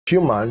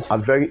humans are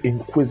very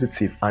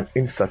inquisitive and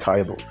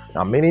insatiable.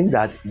 Now, meaning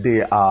that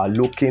they are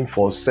looking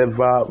for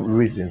several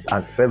reasons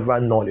and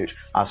several knowledge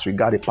as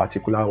regard a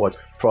particular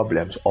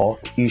problems or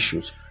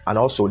issues. And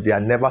also, they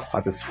are never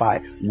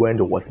satisfied when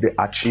they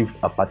achieve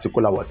a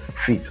particular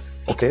feat.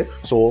 Okay,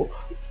 so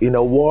in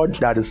a world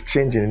that is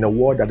changing, in a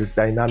world that is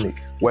dynamic,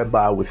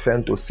 whereby we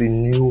tend to see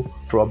new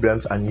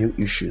problems and new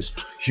issues,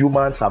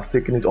 humans have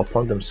taken it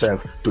upon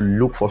themselves to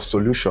look for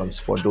solutions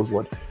for those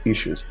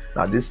issues.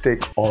 Now, this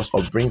takes us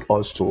or brings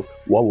us to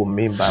what we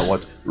mean by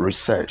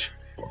research.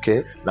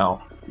 Okay,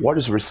 now what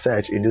is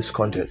research in this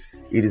context?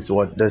 It is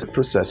the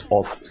process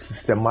of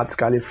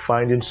systematically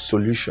finding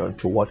solution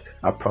to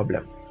a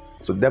problem.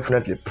 So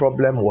definitely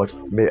problem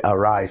may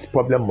arise.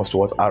 Problem must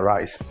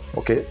arise.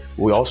 Okay.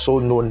 We also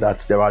know that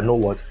there are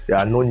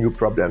no new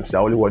problems.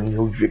 There are only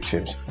new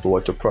victims to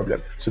a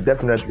problem. So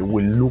definitely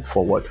we look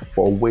for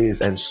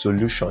ways and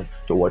solution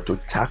to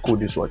tackle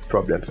these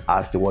problems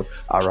as they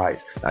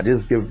arise. Now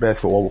this gives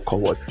birth to what we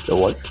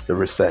call the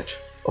research.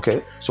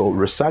 Okay, so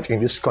research in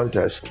this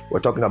context,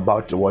 we're talking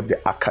about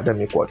the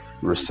academic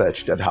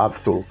research that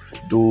have to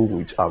do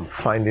with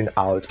finding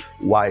out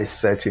why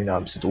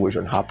certain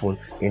situation happen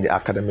in the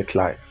academic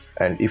line.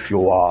 And if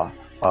you are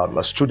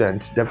a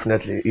student,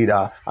 definitely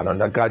either an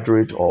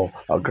undergraduate or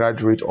a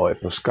graduate or a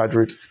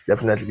postgraduate,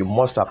 definitely you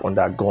must have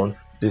undergone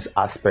this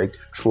aspect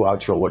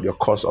throughout your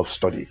course of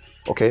study.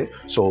 Okay,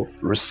 so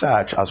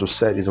research, as we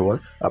said, is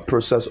a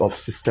process of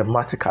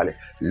systematically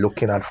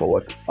looking at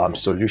for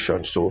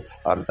solutions to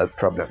a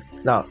problem.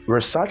 Now,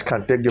 research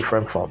can take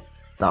different form.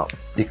 Now,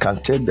 it can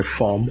take the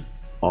form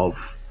of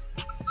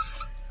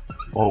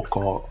what we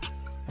call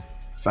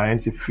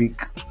scientific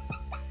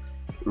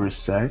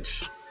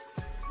research,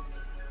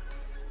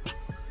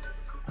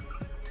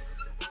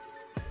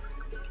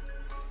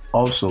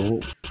 also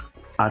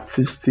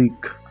artistic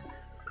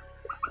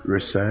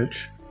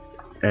research,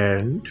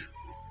 and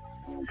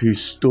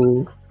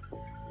historical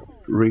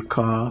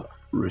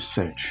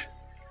research.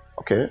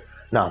 Okay,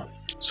 now,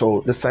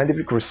 so the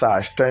scientific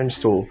research tends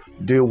to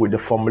deal with the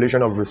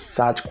formulation of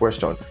research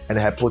questions and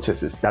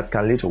hypotheses that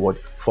can lead to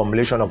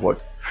formulation of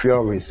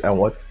theories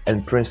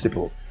and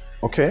principle.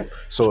 Okay,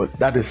 so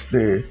that is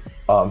the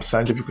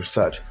scientific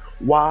research.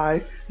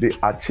 Why the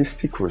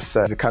artistic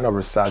research, the kind of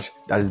research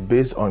that is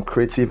based on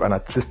creative and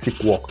artistic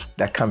work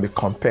that can be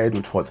compared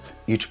with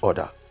each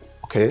other.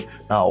 Okay,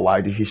 now why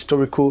the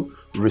historical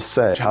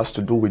research has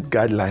to do with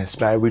guidelines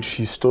by which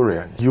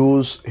historians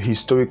use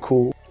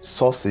historical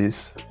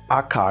sources,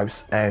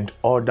 archives, and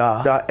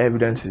other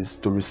evidences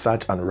to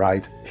research and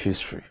write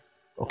history.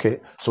 Okay,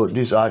 so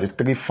these are the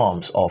three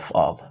forms of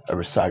a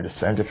research: the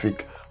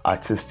scientific,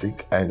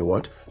 artistic, and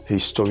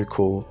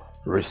historical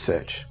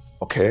research.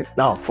 Okay,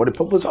 now for the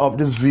purpose of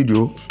this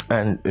video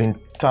and in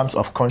terms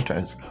of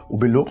content, we'll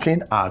be looking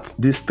at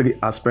these three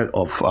aspects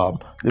of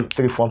the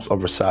three forms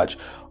of research,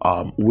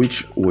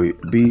 which will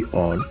be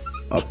on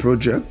a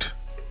project,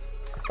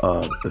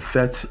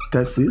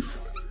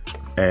 thesis,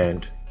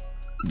 and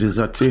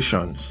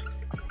dissertations.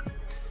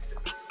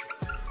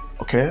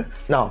 Okay,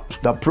 now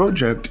the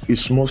project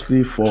is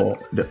mostly for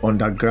the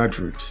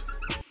undergraduate.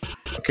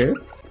 Okay,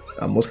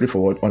 mostly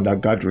for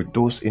undergraduate,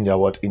 those in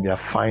their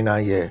final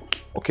year.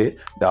 Okay,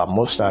 that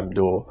most time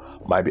though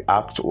might be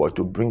asked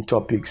to bring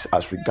topics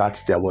as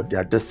regards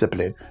their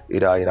discipline,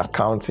 either in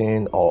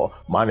accounting or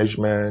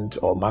management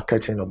or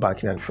marketing or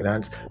banking and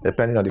finance,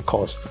 depending on the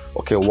course.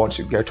 Okay, once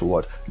you get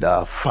to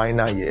the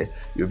final year,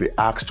 you'll be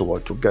asked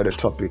to get a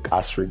topic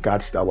as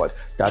regards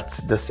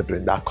that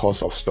discipline, that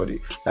course of study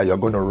that you're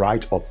going to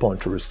write upon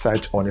to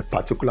research on a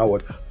particular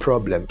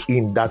problem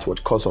in that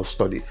course of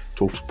study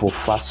to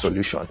provide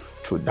solution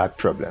to that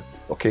problem.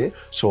 Okay,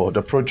 so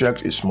the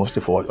project is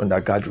mostly for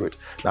undergraduate.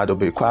 Now they'll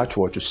be required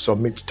to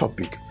submit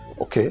topic,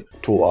 okay,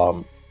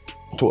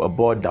 to a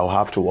board that will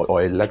have to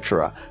or a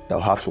lecturer that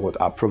will have to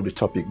approve the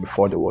topic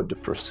before they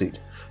proceed.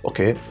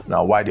 Okay,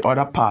 now while the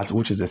other part,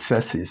 which is a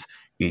thesis,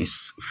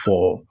 is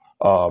for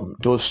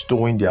those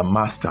doing their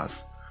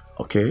masters.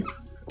 Okay,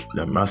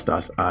 the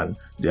masters, and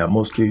they are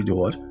mostly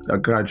the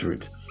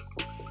graduate.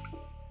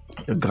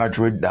 The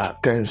graduate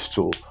that tends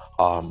to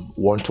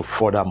want to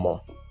further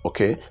more.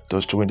 Okay,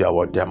 those doing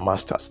their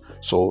masters.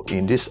 So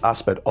in this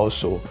aspect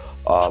also,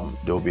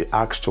 they'll be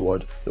asked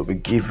they'll be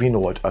given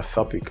a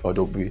topic, or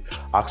they'll be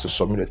asked to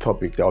submit a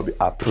topic that will be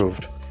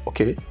approved.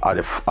 Okay, at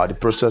the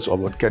process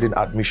of getting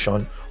admission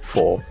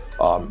for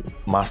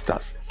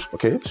masters.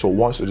 Okay, so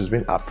once it has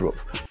been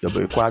approved, they'll be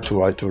required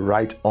to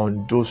write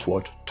on those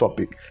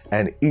topic,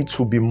 and it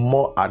will be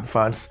more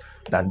advanced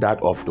than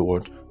that of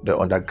the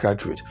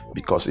undergraduate,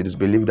 because it is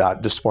believed that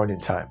at this point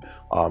in time,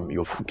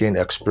 you've gained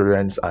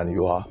experience and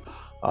you're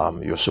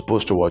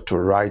supposed to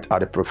write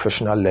at a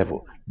professional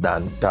level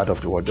than that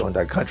of the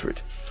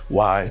undergraduate.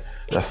 While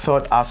the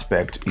third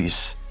aspect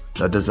is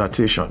the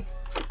dissertation,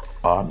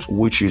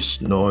 which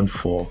is known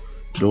for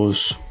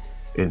those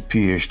in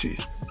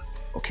PhD.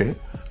 Okay,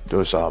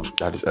 those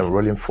that is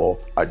enrolling for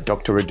a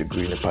doctorate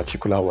degree in a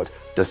particular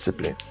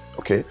discipline.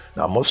 Okay,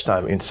 now most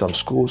time in some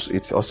schools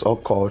it's also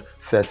called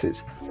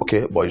thesis.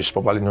 Okay, but it's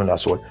probably known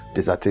as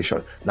dissertation.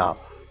 Now,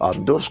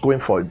 those going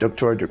for a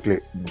doctoral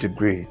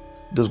degree,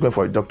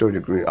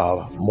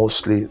 are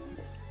mostly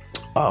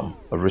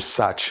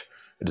research.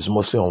 It is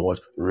mostly on what?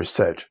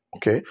 Research.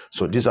 Okay,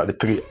 so these are the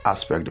three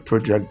aspects: the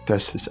project,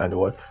 thesis, and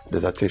what?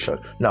 Dissertation.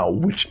 Now,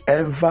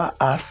 whichever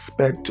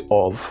aspect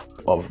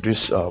of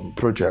this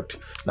project,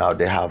 now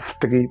they have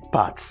three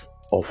parts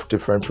of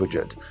different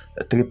project.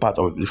 The three parts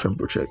of different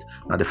project.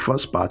 Now, the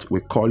first part,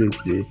 we call it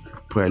the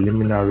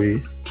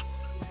preliminary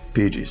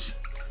pages.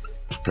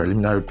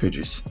 Preliminary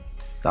pages.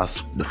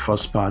 That's the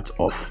first part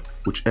of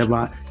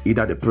whichever,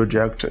 either the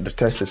project, the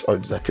thesis, or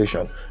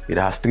dissertation. It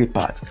has three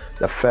parts.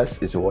 The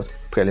first is what?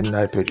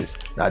 Preliminary pages.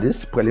 Now,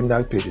 these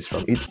preliminary pages,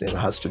 from its name,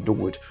 has to do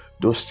with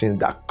those things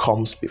that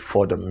comes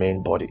before the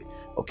main body.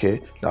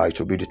 Okay, now it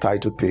will be the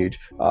title page,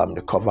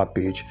 the cover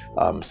page,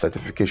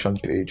 certification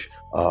page,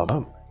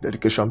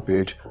 dedication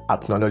page,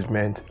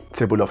 acknowledgement,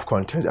 table of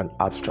content, and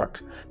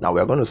abstract. Now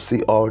we're going to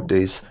see all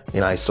this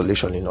in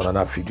isolation in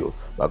another video.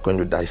 We're going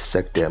to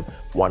dissect them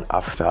one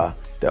after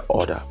the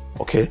other.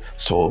 Okay,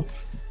 so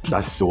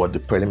that's what the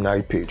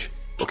preliminary page.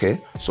 Okay,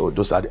 so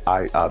those are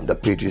the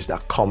pages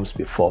that comes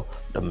before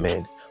the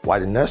main.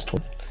 While the next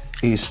one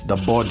is the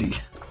body.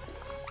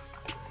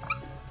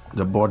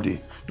 The body.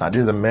 Now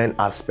this is the main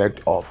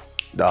aspect of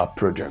the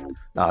project.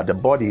 Now the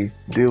body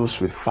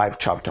deals with 5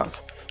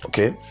 chapters.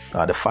 Okay,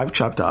 the 5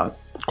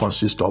 chapters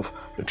consist of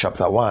the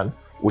chapter 1,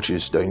 which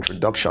is the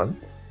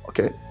introduction.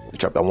 Okay, the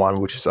chapter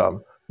 1, which is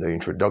the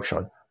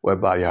introduction,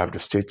 whereby you have to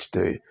state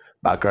the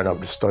background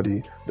of the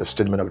study, the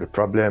statement of the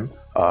problem,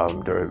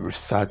 the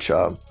research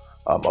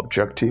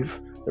objective,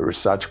 the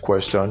research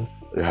question,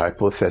 the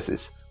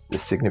hypothesis, the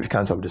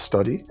significance of the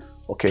study,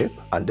 okay,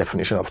 and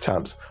definition of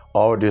terms.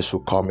 All this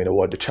will come in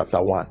the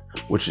chapter 1,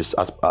 which is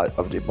as part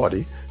of the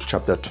body.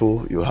 Chapter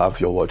 2, you have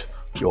your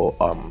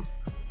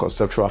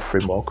conceptual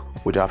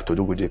framework, which have to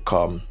do with the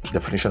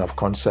definition of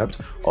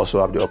concept.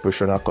 Also have the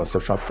operational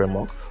conceptual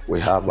framework.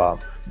 We have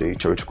the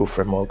theoretical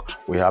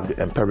framework. We have the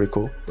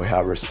empirical. We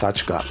have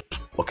research gap.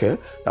 Okay,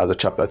 that's the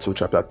chapter 2.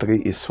 Chapter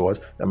 3 is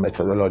what? The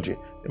methodology.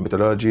 The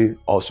methodology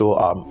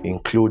also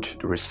includes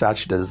the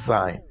research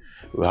design.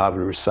 We have the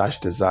research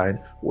design,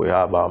 we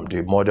have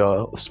the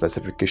model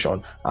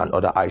specification and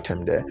other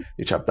items there.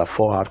 The chapter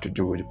 4 have to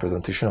do with the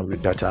presentation of the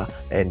data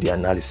and the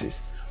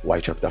analysis, while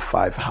chapter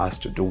 5 has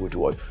to do with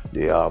what?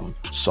 The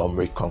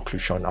summary,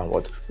 conclusion, and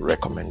what?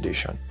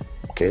 Recommendation.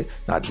 Okay,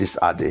 now these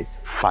are the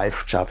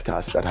 5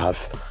 chapters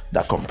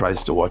that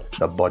comprise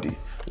the body,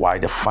 while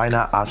the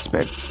final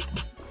aspect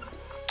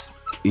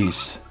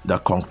is the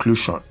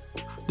conclusion.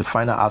 The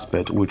final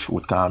aspect, which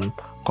will term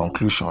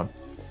conclusion.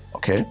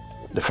 Okay,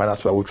 the final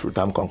aspect, which will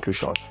term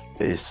conclusion,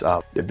 is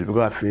the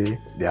bibliography,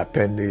 the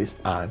appendix,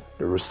 and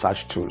the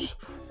research tools.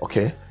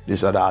 Okay,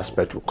 these other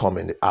aspects will come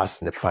in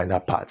the final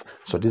part.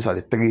 So these are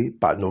the 3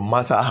 parts. No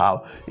matter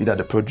how, either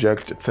the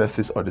project, the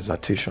thesis, or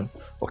dissertation,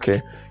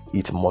 okay,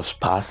 it must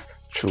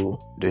pass through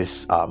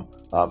these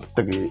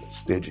 3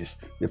 stages: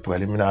 the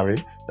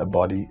preliminary, the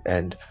body,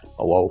 and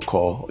what we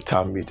call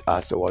term it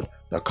as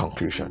the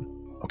conclusion.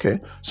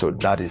 Okay, so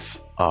that is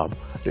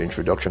the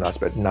introduction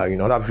aspect. Now in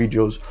other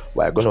videos,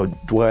 we're going to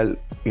dwell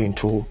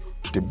into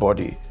the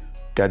body,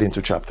 get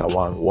into chapter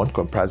 1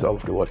 comprises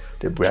of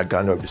the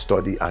background of the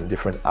study and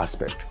different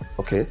aspects.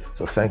 Okay,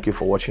 so thank you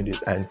for watching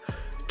this, and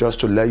just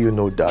to let you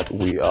know that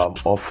we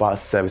offer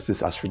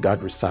services as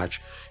regard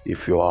research.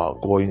 If you are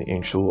going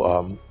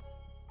into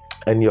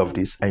any of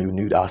this and you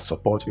need our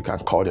support, you can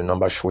call the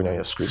number showing on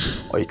your screen,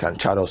 or you can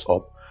chat us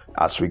up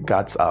as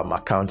regards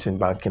accounting,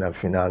 banking, and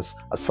finance,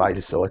 as far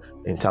as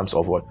in terms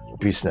of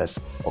business.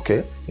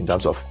 Okay, in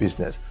terms of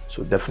business.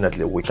 So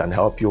definitely we can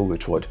help you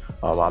with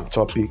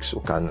topics.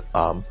 We can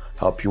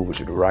help you with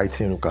the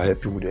writing, we can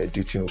help you with the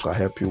editing, we can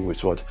help you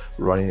with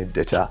running the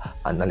data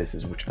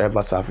analysis,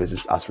 whichever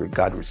services as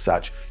regard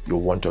research you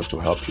want us to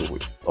help you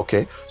with.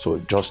 Okay, so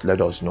just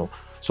let us know.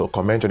 So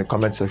comment in the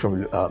comment section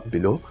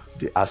below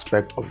the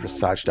aspect of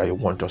research that you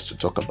want us to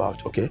talk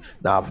about. Okay,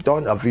 now I've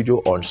done a video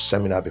on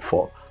seminar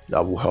before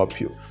that will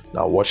help you.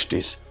 Now watch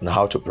this and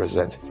how to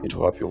present. It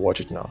will help you. Watch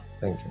it now.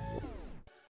 Thank you.